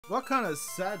What kind of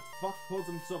sad fuck calls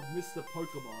himself Mr.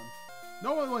 Pokemon?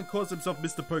 No one calls himself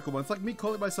Mr. Pokemon. It's like me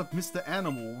calling myself Mr.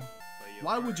 Animal.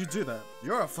 Why would you do that?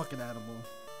 You're a fucking animal.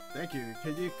 Thank you.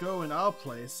 Can you go in our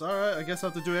place? Alright, I guess I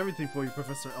have to do everything for you,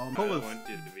 Professor Elm. I want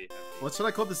you to be happy. What should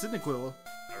I call the Cyndaquil?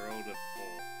 I rolled a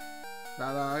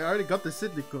 4. Nah, I already got the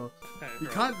Cyndaquil. You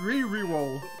can't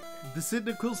re-roll. The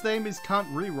Cyndaquil's name is can't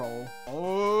re-roll.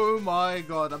 Oh my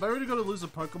god. Am I really gonna lose a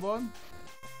Pokemon?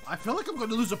 I feel like I'm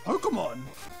gonna lose a Pokemon.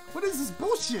 What is this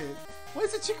bullshit? Why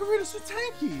is the Chikorita so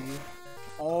tanky?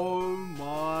 Oh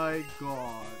my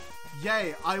god.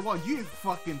 Yay, I won. You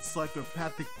fucking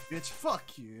psychopathic bitch.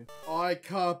 Fuck you. I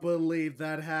can't believe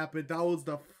that happened. That was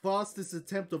the fastest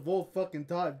attempt of all fucking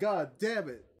time. God damn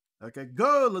it. Okay,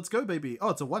 go. Let's go, baby. Oh,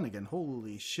 it's a 1 again.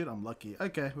 Holy shit, I'm lucky.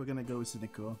 Okay, we're gonna go with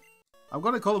Cyndaquil. I'm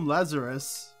gonna call him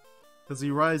Lazarus, because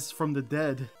he rises from the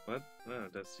dead. What? No,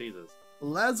 that's Jesus.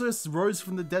 Lazarus rose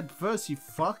from the dead first, you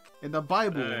fuck. In the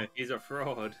Bible. He's a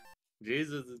fraud.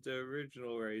 Jesus is the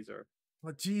original raiser.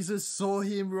 But Jesus saw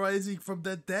him rising from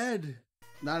the dead.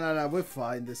 No, we're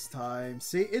fine this time.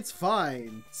 See, it's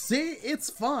fine. See, it's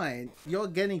fine. You're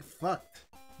getting fucked.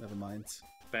 Never mind.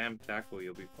 Spam tackle,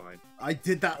 you'll be fine. I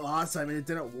did that last time and it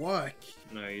didn't work.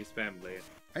 No, you spam Leah.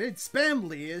 I didn't spam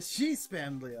Leah, she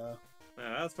spammed Leah.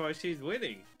 No, that's why she's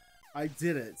winning. I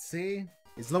did it, see?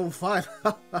 It's level 5.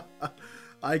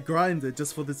 I grinded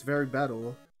just for this very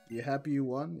battle. You happy you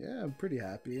won? Yeah, I'm pretty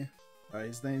happy. Alright,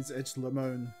 his name's Edge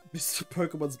Lemon. Mr.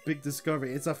 Pokemon's big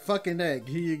discovery. It's a fucking egg.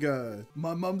 Here you go.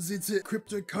 My mum's into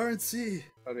cryptocurrency.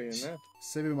 How do you know?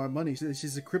 Saving my money.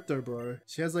 She's a crypto bro.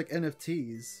 She has like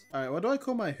NFTs. Alright, what do I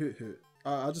call my Hoot Hoot?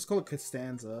 I'll just call it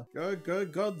Costanza. Go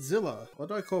Godzilla. What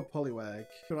do I call Poliwag?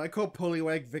 Should I call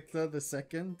Poliwag Victor the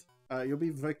second? You'll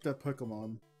be Victor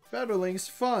Pokemon. Battling's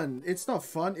fun. It's not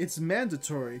fun, it's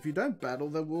mandatory. If you don't battle,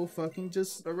 then we'll fucking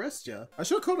just arrest you. I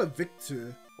should have called it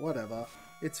Victor. Whatever.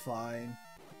 It's fine.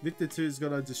 Victor 2 is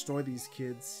gonna destroy these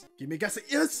kids. Give me Ghastly.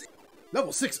 Yes!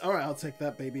 Level 6! Alright, I'll take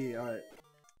that, baby. Alright.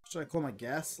 Should I call my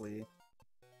Ghastly?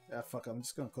 Yeah, fuck, I'm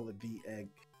just gonna call it The Egg.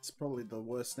 It's probably the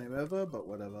worst name ever, but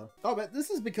whatever. Oh, man, this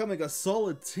is becoming a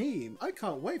solid team. I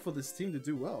can't wait for this team to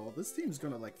do well. This team's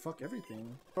gonna, like, fuck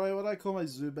everything. Alright, what do I call my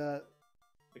Zubat?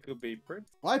 It could be Prince.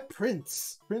 Why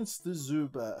Prince? Prince the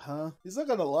Zubat, huh? He's not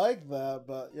gonna like that,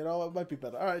 but, you know, it might be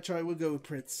better. Alright, try, we'll go with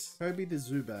Prince. Kirby the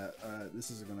Zubat. Alright,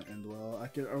 this isn't gonna end well. I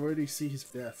can already see his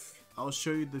death. I'll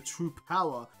show you the true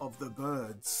power of the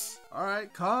birds.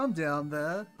 Alright, calm down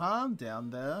there. Calm down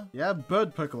there. Yeah,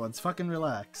 bird Pokemons, fucking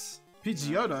relax.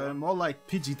 Pidgeotto, more like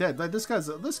Pidgey-Dead. Like this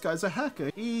guy's a hacker.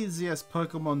 Easiest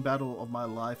Pokemon battle of my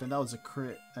life, and that was a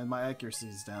crit. And my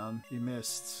accuracy's down. You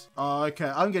missed. Oh, okay.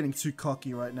 I'm getting too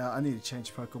cocky right now. I need to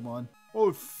change Pokemon.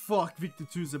 Oh fuck, Victor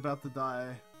 2's about to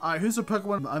die. Alright, who's a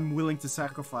Pokemon I'm willing to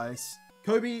sacrifice?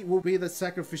 Kobe will be the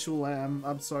sacrificial lamb.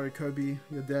 I'm sorry, Kobe.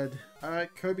 You're dead.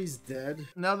 Alright, Kobe's dead.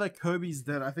 Now that Kobe's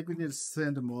dead, I think we need to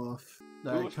send him off. Who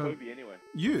was Kobe anyway?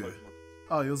 You.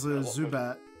 Oh, he was a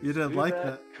Zubat. You didn't like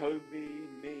that. Kobe,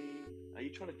 me. Are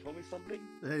you trying to tell me something?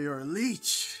 Hey, you're a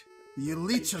leech. You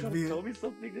leech on me. Tell me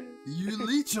something, dude? You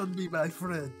leech on me, my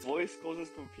friend. Voice causes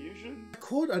confusion. I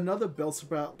caught another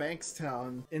Bellsprout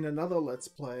Bankstown in another Let's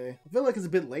Play. I feel like it's a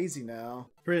bit lazy now.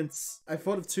 Prince, I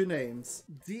thought of 2 names.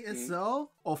 DSL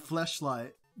or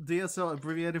Flashlight? DSL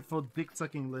abbreviated for Dick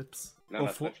Sucking Lips. No,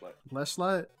 that's Flashlight.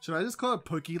 Flashlight? Should I just call it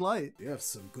Pokelight? You have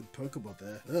some good Pokemon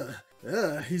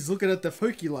there. He's looking at the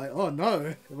Pokelight. Oh no.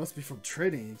 It must be from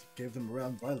training. Gave them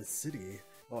around Violet City.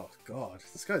 Oh god.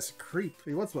 This guy's a creep.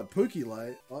 He wants my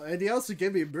Pokelight. Oh, and he also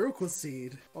gave me a Miracle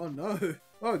Seed. Oh no.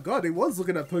 Oh god, he was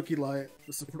looking at Pokelight.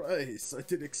 A surprise. I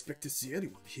didn't expect to see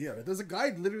anyone here. There's a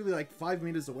guy literally like 5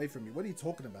 meters away from me. What are you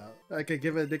talking about? I can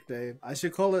give it a nickname. I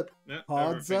should call it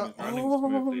Hardza.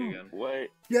 Oh, Wait.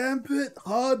 Gambit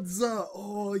Hardza.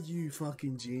 Oh, you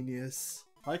fucking genius.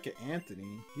 Hiker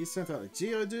Anthony. He sent out a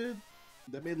Geodude.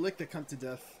 That made lick the cunt to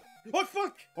death. Oh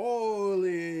fuck!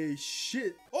 Holy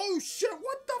shit. Oh shit,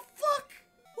 what the fuck?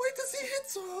 Why does he hit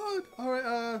so hard?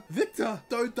 Alright, Victor,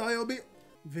 don't die on me.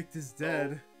 Victor's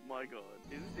dead. Oh my god.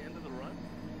 Is this the end of the run?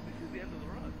 This is the end of the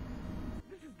run.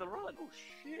 This is the run. Oh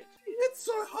shit. He hit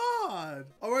so hard.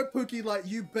 Alright, Pokelight,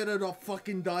 you better not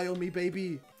fucking die on me,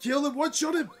 baby. Kill him,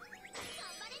 one-shot him.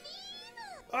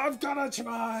 I'm gonna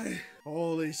try.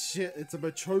 Holy shit, it's a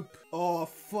Machoke. Oh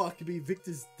fuck me,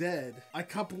 Victor's dead. I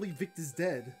can't believe Victor's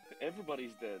dead.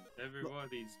 Everybody's dead.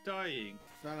 Everybody's dying.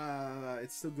 No,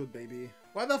 it's still good, baby.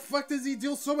 Why the fuck does he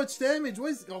deal so much damage?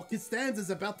 What is... Oh,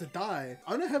 Costanza's about to die.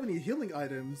 I don't have any healing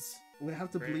items. We have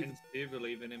to believe... Do you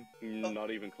believe in him? Not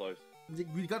even close.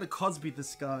 We gotta Cosby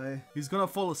this guy. He's gonna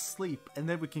fall asleep, and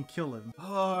then we can kill him.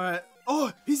 Alright.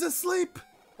 Oh, he's asleep!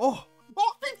 Oh,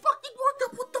 he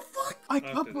I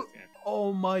After can't. this game.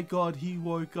 Oh my god, he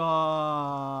woke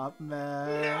up,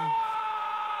 man.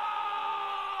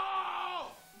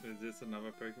 Is this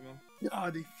another Pokemon?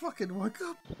 God, he fucking woke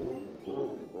up.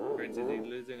 Prince, is he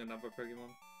losing another Pokemon?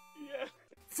 Yeah.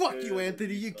 Fuck you, Yeah,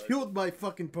 Anthony. You suck. killed my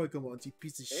fucking Pokemon, you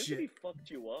piece of Anthony shit. fucked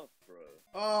you up, bro.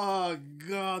 Oh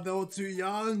god, they were too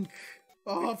young.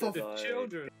 Oh, for Victor died.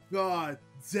 Children. god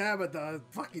damn it, they're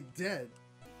fucking dead.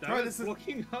 That Bro, was this is-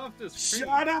 looking after screen.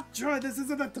 Shut up, Troy. This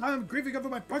isn't the time I'm grieving over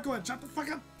my Pokemon. Shut the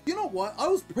fuck up. You know what? I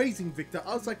was praising Victor.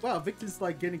 I was like, wow, Victor's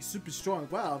like getting super strong.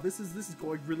 Wow, this is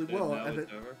going really And well. now And,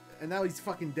 it's over. and now he's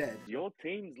fucking dead. Your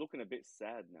team's looking a bit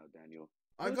sad now, Daniel.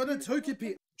 I got a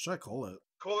Togepi. Should I call it?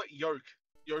 Call it Yoke.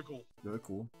 Yokel.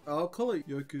 Yoku. I'll call it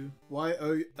Yoku. Yoku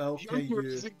Y-O-L-K-U.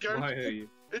 isn't Why Goku. are you?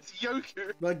 It's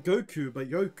Yoku. Like Goku, but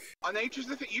Yoke. Nature's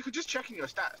the thing. You could just check in your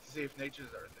stats to see if nature's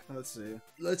everything. Let's see.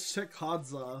 Let's check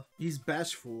Hadza. He's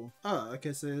bashful. Oh,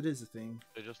 okay, so it is a thing.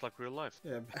 They're just like real life.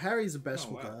 Yeah, Harry's a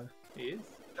bashful Oh, wow. guy. He is?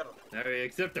 Shut up. Now we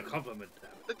accept the compliment.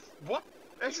 It's what?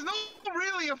 It's not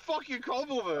really a fucking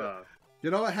compliment.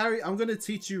 You know what, Harry? I'm gonna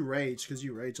teach you Rage, because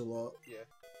you rage a lot. Yeah,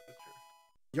 that's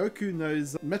true. Yoku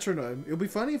knows Metronome. It'll be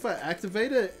funny if I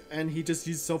activate it and he just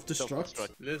used self-destruct. Self-destruct.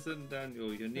 Listen,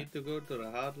 Daniel, you need to go to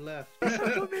the hard left.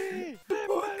 Listen to me!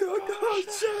 Oh,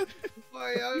 shut!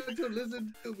 Why are you to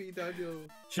listen to me, Daniel?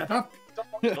 Shut up!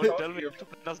 Don't tell me to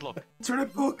play Nuzlocke.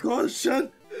 Triple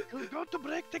caution! You're going to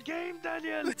break the game,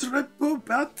 Daniel! Triple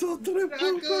battle! Triple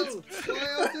battle! Tackle! Why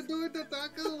are you doing the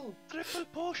tackle? Triple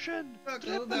potion! Tackle,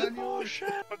 Triple Daniel. potion!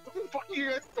 What the fuck are you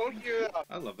guys talking about?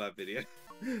 I love that video.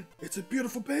 It's a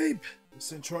beautiful babe!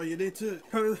 Listen, Troy, you need to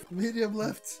go medium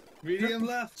left. Medium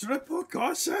left. Triple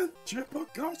caution! Triple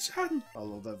caution! I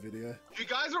love that video. You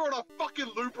guys are on a fucking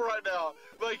loop right now.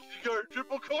 Like, you go,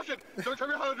 triple caution. Don't tell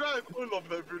me how to drive. I love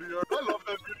that video. I love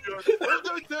that video.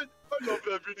 I love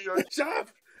that video. Shut up!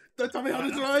 Don't tell me how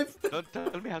to drive! Don't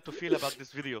tell me how to feel about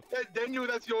this video. And Daniel,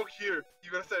 that's your cue.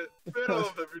 You gotta say, man, I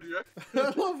love that video.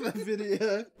 I love that video.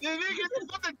 The thing is,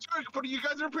 it's not a joke, but you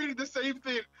guys are repeating the same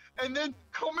thing and then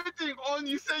commenting on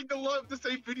you saying the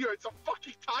same video. It's a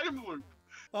fucking time loop.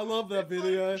 I love that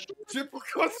video. Triple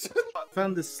caution!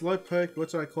 Found this slowpoke,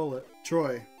 what should I call it?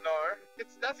 Troy. No,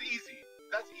 that's easy.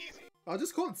 That's easy. I'll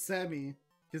just call it Sammy,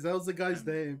 because that was the guy's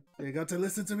name. You got to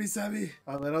listen to me, Sammy.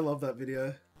 Oh man, I love that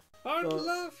video. Hard Oh.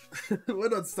 left. We're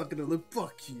not stuck in a loop.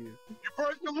 Fuck you. You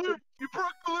broke the loop. You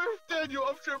broke the loop, Daniel.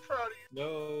 I'm so proud of you.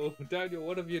 No, Daniel,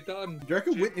 what have you done? Do you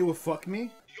reckon Whitney will fuck me?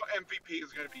 Your MVP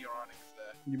is going to be your Onyx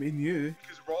there. You mean you?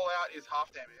 Because rollout is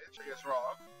half damage against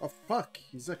Rock. Oh fuck,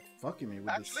 he's like fucking me with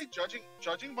Actually,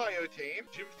 judging by your team,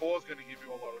 Gym 4 is going to give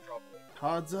you a lot of trouble. this.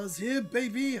 Hadza's here,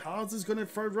 baby. Hadza's gonna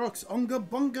throw rocks. Unga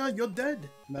bunga, you're dead.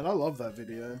 Man, I love that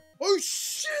video. Oh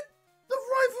shit! The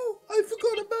rival! I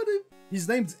forgot about him. His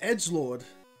name's Edgelord.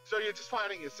 So you're just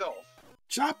fighting yourself.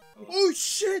 Chop! Oh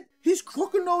shit! His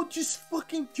crocodile just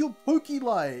fucking killed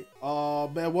Pokelight! Oh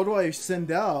man, what do I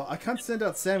send out? I can't send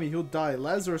out Sammy, he'll die.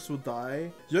 Lazarus will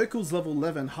die. Yokel's level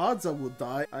 11. Hadza will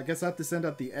die. I guess I have to send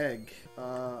out the egg.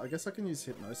 I guess I can use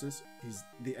Hypnosis.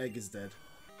 The egg is dead.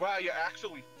 Wow, you're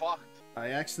actually fucked. I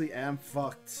actually am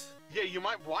fucked. Yeah, you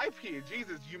might wipe here.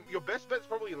 Jesus, your best bet's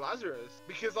probably Lazarus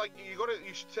because like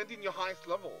you should send in your highest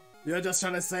level. You're just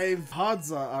trying to save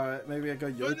Hadza. Alright, maybe I go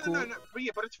No, Yokel. no. But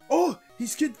yeah, but it's Oh,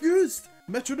 he's confused.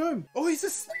 Metronome. Oh, he's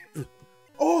asleep.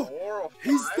 Oh, 4 or 5.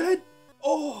 he's dead.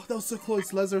 Oh, that was so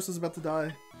close. Lazarus was about to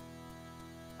die.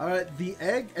 Alright, the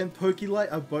egg and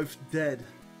Pokelight are both dead.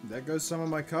 There goes some of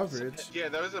my coverage. Yeah,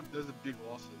 those are big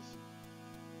losses.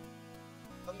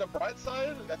 On the bright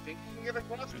side, I think you can get a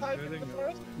grass type in the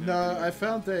forest. No, I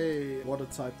found a water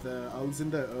type there. I was in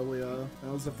there earlier.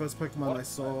 That was the first Pokemon I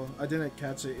saw. I didn't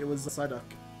catch it. It was a Psyduck.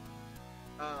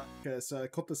 Okay, so I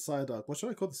caught the Psyduck. What should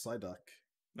I call the Psyduck?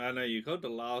 No, you got the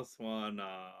last one.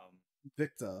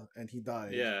 Victor, and he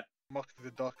died. Yeah. Muck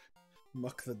the duck.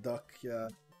 Muck the Duck, yeah.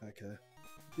 Okay.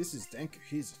 This is Danku.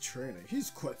 He's a trainer. He's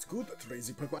quite good at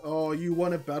raising Pokemon. Oh, you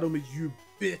want to battle me, you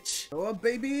bitch. Oh,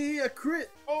 baby, a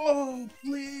crit. Oh,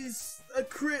 please. A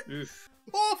crit. Oof.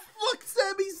 Oh, fuck,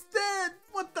 Sammy's dead.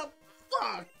 What the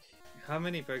fuck? How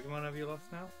many Pokemon have you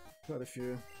lost now? Quite a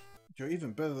few. You're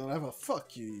even better than ever.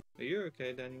 Fuck you. Are you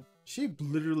okay, Daniel? She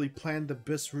literally planned the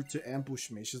best route to ambush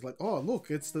me. She's like, oh, look,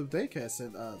 it's the daycare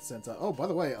center. Oh, by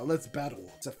the way, let's battle.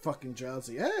 It's a fucking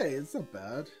Drowsy. Hey, it's not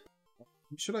bad.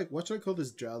 What should I call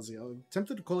this Drowsy? I'm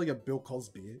tempted to call it a Bill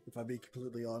Cosby, if I'm being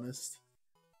completely honest.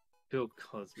 Bill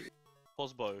Cosby.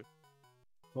 Osbo.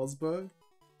 Cosbo?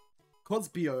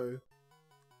 Cosbio.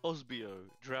 Osbio.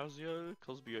 Drowsio.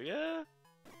 Cosbio. Yeah.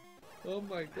 Oh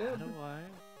my god. How do I?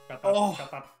 Shut up, Oh.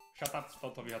 shut up, shut up,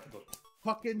 both of you have to go.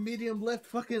 Fucking medium left.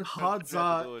 Fucking Grab Hardza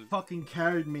it all. fucking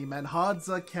carried me, man.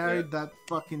 Hardza carried that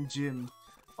fucking gym.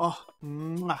 Oh,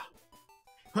 mwah.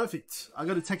 Perfect. I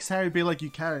gotta text Harry, be like, you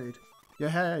carried. Yeah,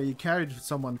 Harry, you carried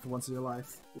someone for once in your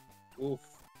life. Oof.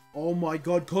 Oh my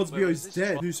god, Where Cosbio is is this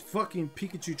dead. one? Who's fucking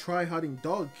Pikachu try-harding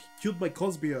dog? Killed by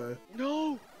Cosbio.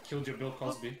 No! Killed your Bill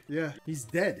Cosby. Yeah, he's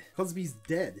dead. Cosby's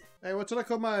dead. Hey, what should I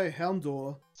call my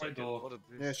Houndour? Right door. What is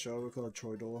this? Yeah, sure, we'll call it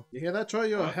Troydor. You hear that, Troy?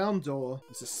 You're a What? Houndour.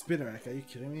 It's a Spinnerack, are you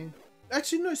kidding me?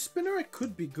 Actually, no, Spinnerack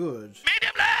could be good.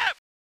 Medium left!